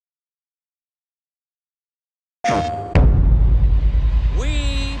We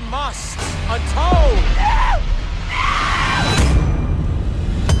must atone!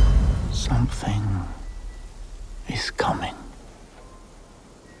 Something is coming.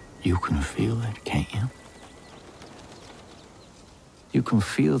 You can feel it, can't you? You can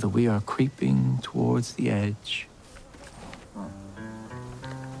feel that we are creeping towards the edge.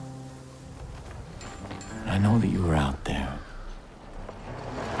 I know that you are out there.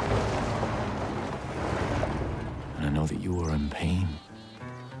 And I know that you are in pain.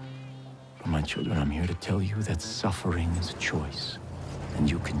 But my children, I'm here to tell you that suffering is a choice, and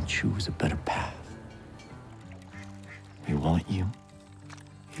you can choose a better path. We want you,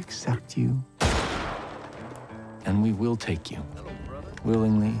 we accept you, and we will take you,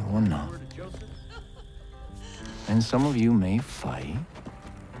 willingly or not. And some of you may fight,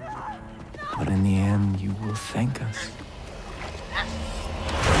 but in the end, you will thank us.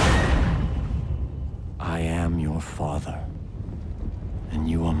 I am your father, and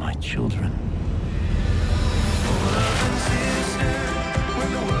you are my children.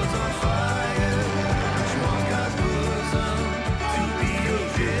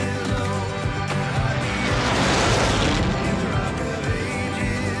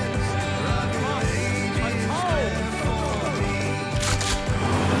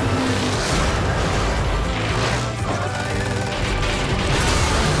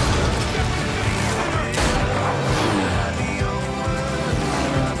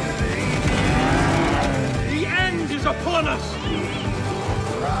 Upon us!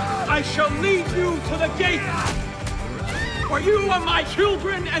 I shall lead you to the gate! For you are my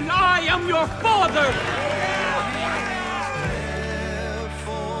children, and I am your father!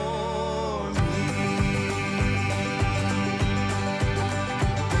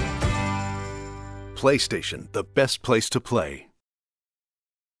 PlayStation, the best place to play.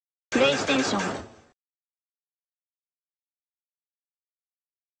 PlayStation